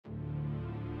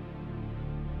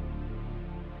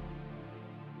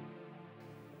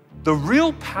The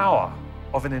real power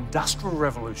of an industrial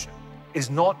revolution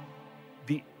is not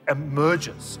the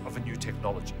emergence of a new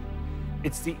technology.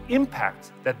 It's the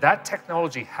impact that that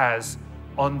technology has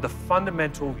on the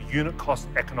fundamental unit cost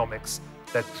economics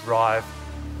that drive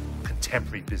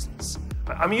contemporary business.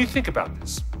 I mean, you think about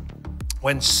this.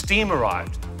 When steam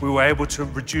arrived, we were able to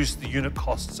reduce the unit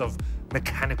costs of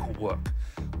mechanical work.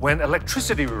 When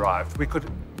electricity arrived, we could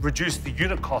reduce the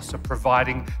unit costs of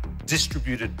providing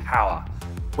distributed power.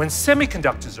 When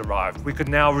semiconductors arrived, we could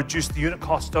now reduce the unit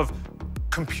cost of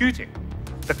computing,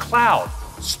 the cloud,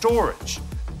 storage,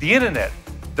 the internet,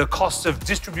 the cost of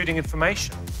distributing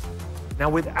information. Now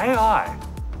with AI,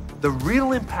 the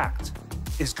real impact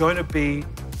is going to be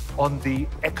on the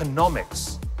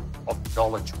economics of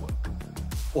knowledge work,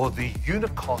 or the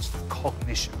unit cost of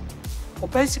cognition, or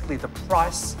basically the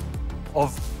price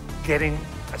of getting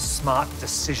a smart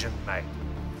decision made.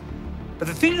 But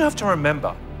the thing you have to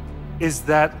remember is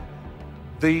that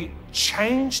the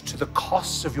change to the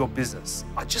costs of your business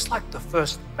are just like the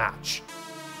first match.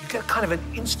 You get kind of an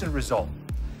instant result.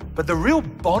 But the real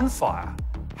bonfire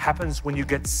happens when you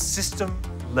get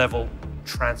system-level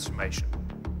transformation.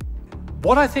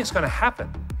 What I think is going to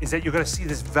happen is that you're going to see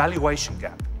this valuation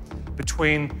gap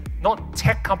between not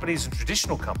tech companies and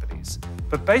traditional companies,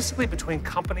 but basically between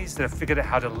companies that have figured out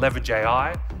how to leverage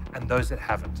AI and those that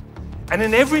haven't. And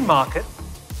in every market,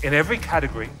 in every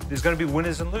category, there's going to be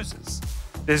winners and losers.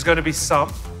 There's going to be some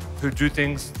who do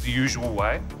things the usual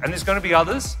way, and there's going to be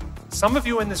others, some of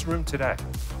you in this room today,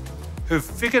 who've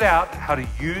figured out how to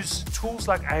use tools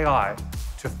like AI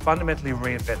to fundamentally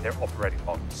reinvent their operating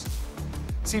models.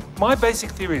 See, my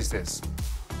basic theory is this: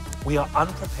 we are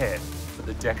unprepared for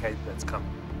the decade that's coming.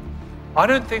 I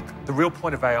don't think the real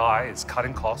point of AI is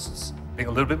cutting costs, being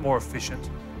a little bit more efficient,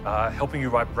 helping you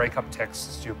write breakup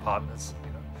texts to your partners.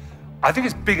 I think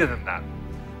it's bigger than that,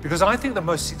 because I think the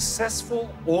most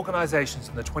successful organizations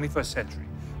in the 21st century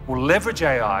will leverage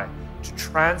AI to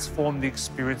transform the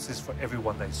experiences for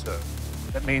everyone they serve.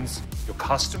 That means your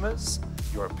customers,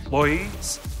 your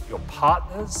employees, your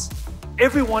partners,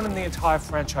 everyone in the entire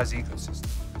franchise ecosystem.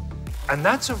 And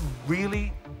that's a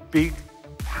really big,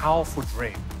 powerful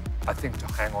dream, I think, to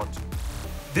hang on to.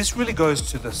 This really goes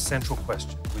to the central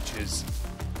question, which is,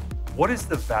 what is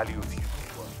the value of human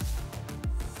work?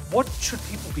 What should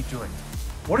people be doing?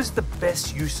 What is the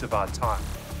best use of our time?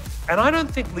 And I don't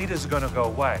think leaders are going to go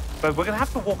away, but we're going to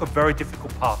have to walk a very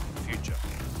difficult path in the future.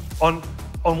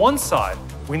 On one side,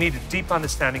 we need a deep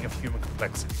understanding of human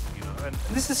complexity, and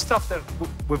this is stuff that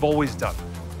we've always done.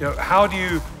 How do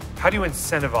you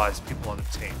incentivize people on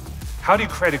a team? How do you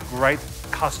create a great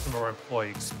customer or employee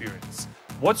experience?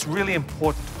 What's really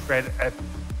important to create a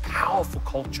powerful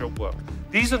culture at work?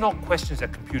 These are not questions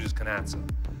that computers can answer.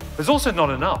 There's also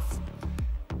not enough.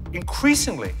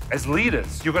 Increasingly, as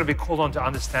leaders, you're going to be called on to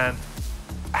understand,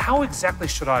 how exactly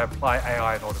should I apply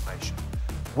AI and automation?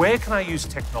 Where can I use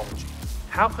technology?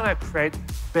 How can I create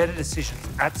better decisions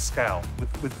at scale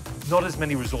with not as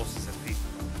many resources as people?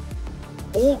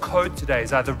 All code today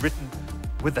is either written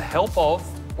with the help of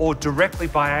or directly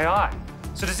by AI.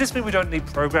 So does this mean we don't need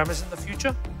programmers in the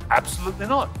future? Absolutely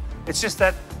not. It's just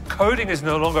that coding is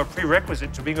no longer a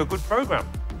prerequisite to being a good programmer.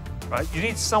 Right? You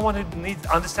need someone who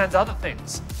understands other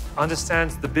things,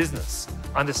 understands the business,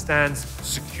 understands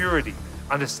security,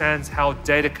 understands how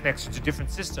data connects to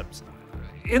different systems.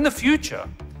 In the future,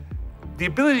 the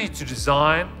ability to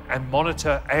design and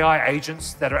monitor AI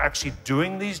agents that are actually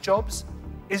doing these jobs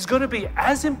is going to be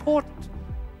as important,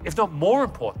 if not more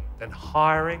important, than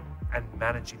hiring and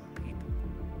managing